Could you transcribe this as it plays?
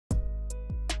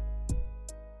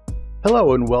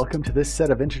Hello and welcome to this set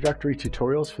of introductory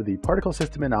tutorials for the particle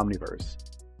system in Omniverse.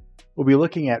 We'll be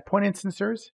looking at point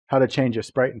instancers, how to change a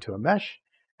sprite into a mesh,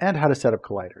 and how to set up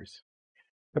colliders.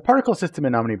 The particle system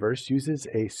in Omniverse uses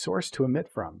a source to emit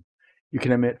from. You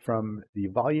can emit from the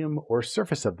volume or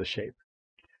surface of the shape.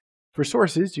 For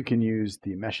sources, you can use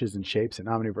the meshes and shapes in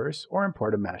Omniverse or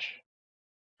import a mesh.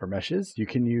 For meshes, you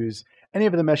can use any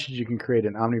of the meshes you can create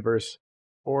in Omniverse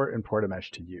or import a mesh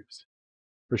to use.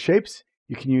 For shapes,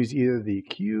 you can use either the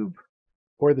cube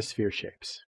or the sphere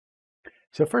shapes.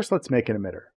 So first, let's make an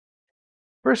emitter.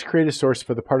 First, create a source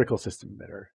for the particle system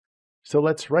emitter. So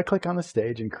let's right-click on the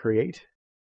stage and create,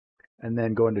 and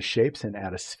then go into shapes and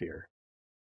add a sphere.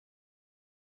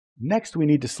 Next, we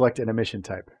need to select an emission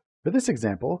type. For this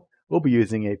example, we'll be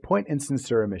using a point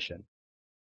instancer emission.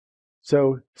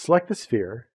 So select the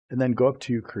sphere, and then go up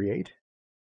to Create,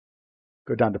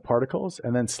 go down to Particles,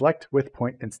 and then select with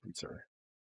Point Instancer.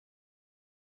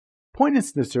 Point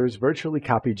instancers virtually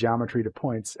copy geometry to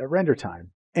points at render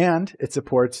time, and it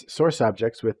supports source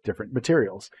objects with different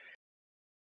materials.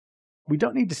 We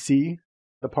don't need to see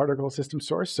the particle system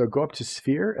source, so go up to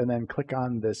Sphere and then click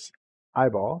on this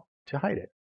eyeball to hide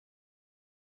it.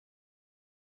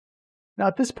 Now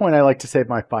at this point, I like to save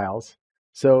my files,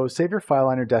 so save your file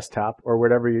on your desktop or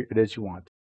whatever it is you want.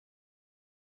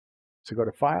 So go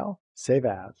to File, Save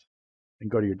As,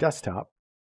 and go to your desktop.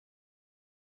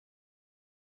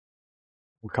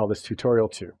 We'll call this tutorial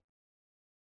 2.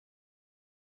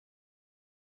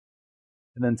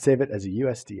 And then save it as a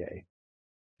USDA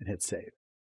and hit save.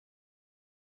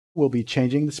 We'll be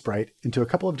changing the sprite into a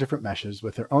couple of different meshes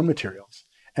with their own materials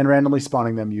and randomly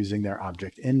spawning them using their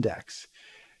object index.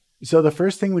 So the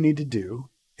first thing we need to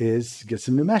do is get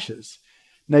some new meshes.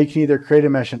 Now you can either create a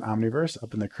mesh in Omniverse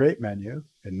up in the Create menu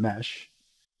in Mesh,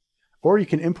 or you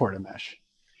can import a mesh.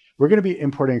 We're going to be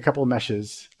importing a couple of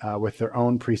meshes with their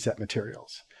own preset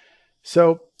materials.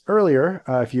 So earlier,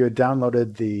 if you had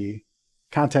downloaded the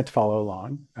content to follow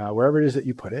along, wherever it is that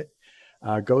you put it,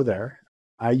 go there.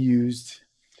 I used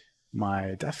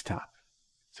my desktop.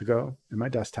 So go in my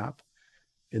desktop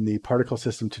in the particle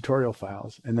system tutorial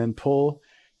files, and then pull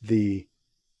the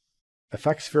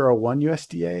FXsphere01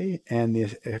 USDA and the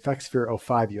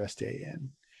FXsphere05 USDA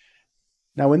in.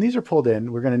 Now, when these are pulled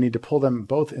in, we're going to need to pull them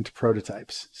both into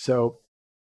prototypes. So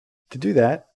to do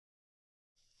that,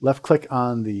 left-click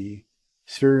on the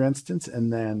sphere instance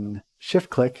and then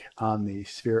shift-click on the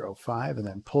Sphere05 and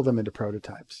then pull them into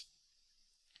prototypes.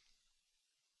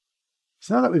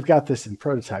 So now that we've got this in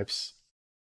prototypes,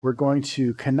 we're going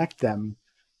to connect them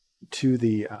to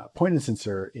the point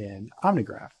instancer in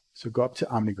OmniGraph. So go up to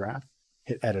OmniGraph,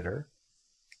 hit Editor,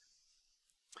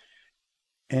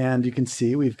 and you can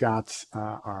see we've got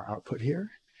our output here.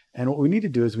 And what we need to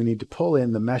do is we need to pull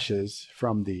in the meshes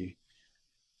from the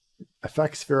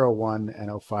FXsphere01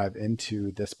 and 05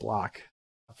 into this block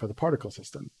for the particle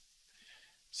system.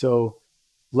 So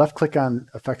left click on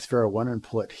FXsphere01 and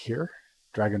pull it here,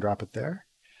 drag and drop it there.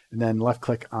 And then left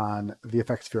click on the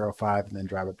FXsphere05 and then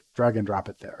drag and drop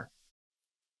it there.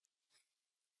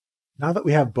 Now that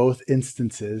we have both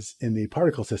instances in the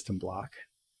particle system block,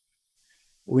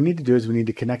 what we need to do is we need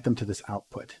to connect them to this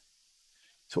output.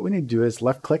 So what we need to do is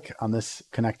left click on this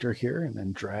connector here and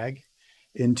then drag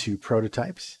into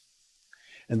prototypes,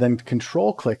 and then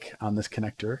control click on this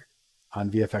connector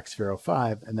on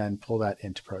VFXsphere05 and then pull that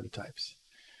into prototypes.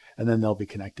 And then they'll be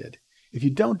connected. If you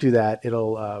don't do that,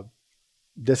 it'll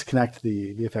disconnect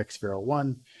the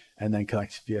VFXsphere01 and then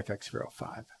connect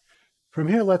VFXsphere05. From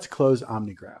here, let's close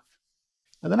OmniGraph.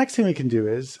 Now the next thing we can do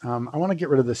is, I want to get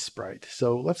rid of this sprite.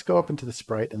 So let's go up into the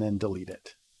sprite and then delete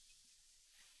it.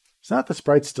 So now that the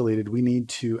sprite's deleted, we need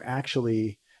to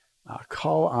actually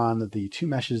call on the two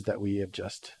meshes that we have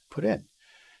just put in.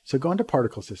 So go into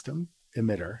Particle System,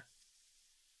 Emitter.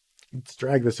 Let's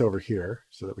drag this over here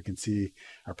so that we can see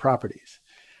our properties.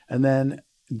 And then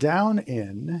down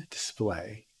in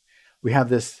Display, we have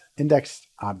this indexed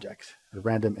object, a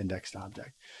random indexed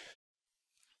object.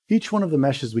 Each one of the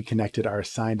meshes we connected are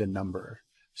assigned a number.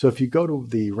 So if you go to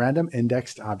the random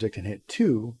indexed object and hit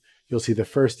 2, you'll see the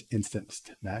first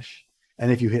instanced mesh.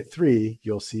 And if you hit 3,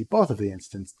 you'll see both of the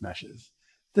instanced meshes.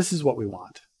 This is what we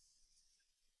want.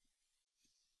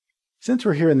 Since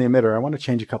we're here in the emitter, I want to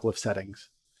change a couple of settings.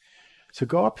 So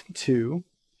go up to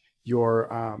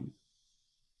your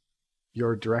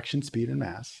direction, speed, and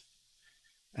mass,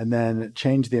 and then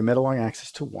change the emit along axis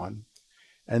to 1,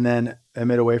 and then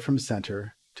emit away from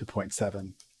center to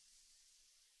 0.7.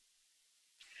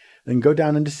 Then go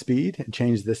down into speed and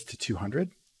change this to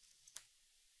 200.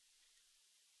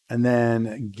 And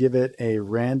then give it a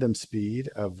random speed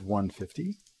of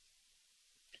 150.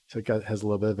 So it has a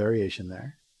little bit of variation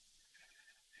there.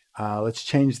 Let's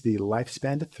change the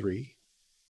lifespan to 3.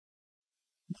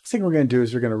 Next thing we're going to do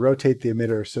is we're going to rotate the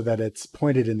emitter so that it's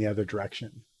pointed in the other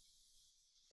direction.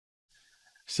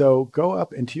 So go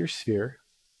up into your sphere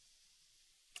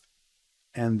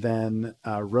and then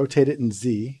rotate it in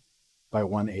Z by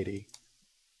 180.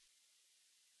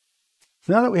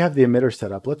 So now that we have the emitter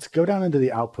set up, let's go down into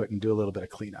the output and do a little bit of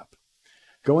cleanup.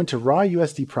 Go into raw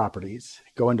USD properties,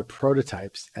 go into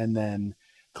prototypes, and then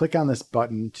click on this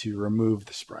button to remove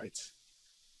the sprites.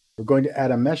 We're going to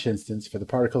add a mesh instance for the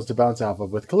particles to bounce off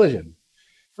of with collision.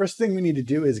 First thing we need to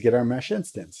do is get our mesh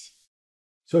instance.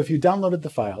 So if you downloaded the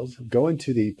files, go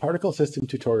into the particle system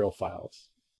tutorial files,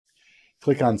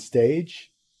 click on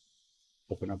stage,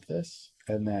 open up this,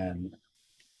 and then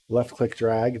left click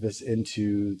drag this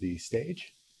into the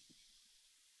stage.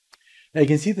 Now you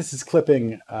can see this is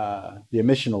clipping the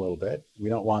emission a little bit. We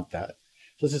don't want that.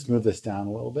 So let's just move this down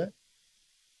a little bit.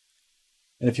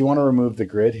 And if you want to remove the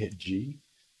grid, hit G.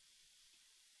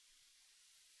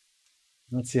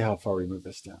 Let's see how far we move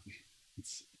this down.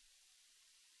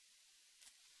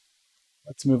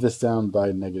 Let's move this down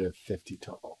by -50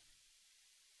 total.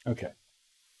 Okay.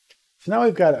 So now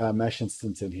we've got a mesh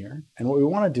instance in here. And what we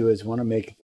want to do is we want to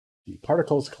make the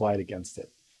particles collide against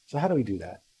it. So how do we do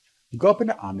that? We go up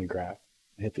into Omnigraph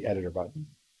and hit the editor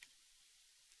button.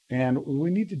 And what we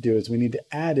need to do is we need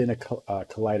to add in a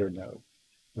collider node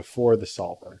before the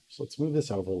solver. So let's move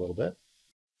this over a little bit.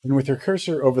 And with your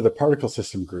cursor over the particle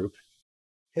system group,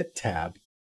 hit Tab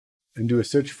and do a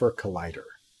search for a collider.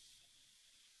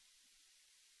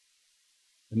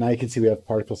 And now you can see we have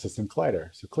particle system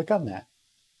collider. So click on that.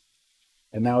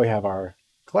 And now we have our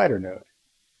collider node.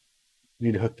 We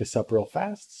need to hook this up real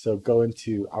fast. So go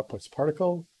into Outputs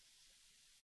Particle,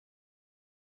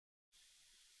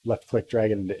 left click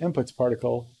drag it into Inputs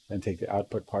Particle, then take the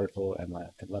Output Particle and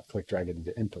left click drag it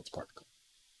into Inputs Particle.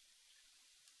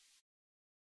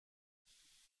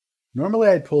 Normally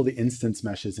I'd pull the instance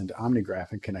meshes into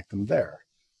Omnigraph and connect them there.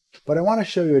 But I want to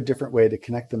show you a different way to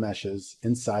connect the meshes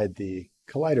inside the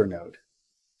collider node.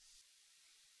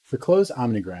 So close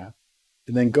Omnigraph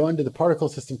and then go into the particle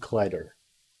system collider.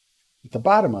 At the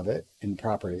bottom of it, in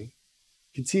property,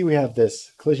 you can see we have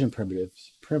this collision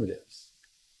primitives.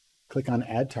 Click on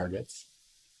Add Targets,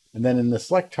 and then in the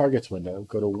Select Targets window,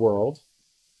 go to World,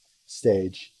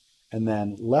 Stage, and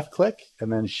then left click,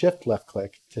 and then shift left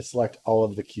click to select all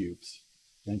of the cubes.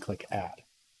 Then click Add.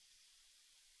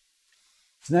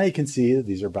 So now you can see that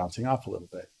these are bouncing off a little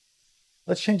bit.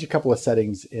 Let's change a couple of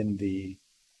settings in the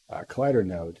collider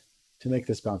node to make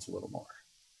this bounce a little more.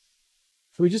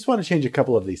 So we just want to change a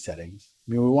couple of these settings.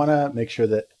 We want to make sure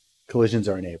that collisions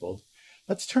are enabled.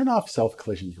 Let's turn off self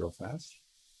collisions real fast.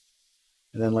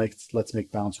 And then let's make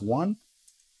bounce 1.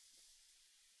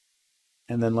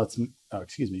 And then let's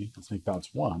make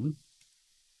bounce 1.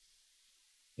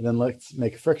 And then let's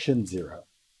make friction 0.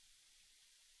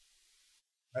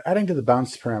 By adding to the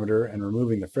bounce parameter and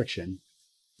removing the friction,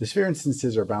 the sphere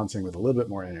instances are bouncing with a little bit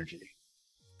more energy.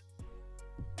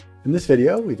 In this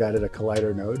video, we've added a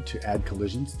collider node to add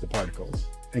collisions to the particles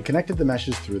and connected the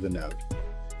meshes through the node.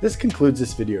 This concludes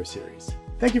this video series.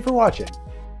 Thank you for watching.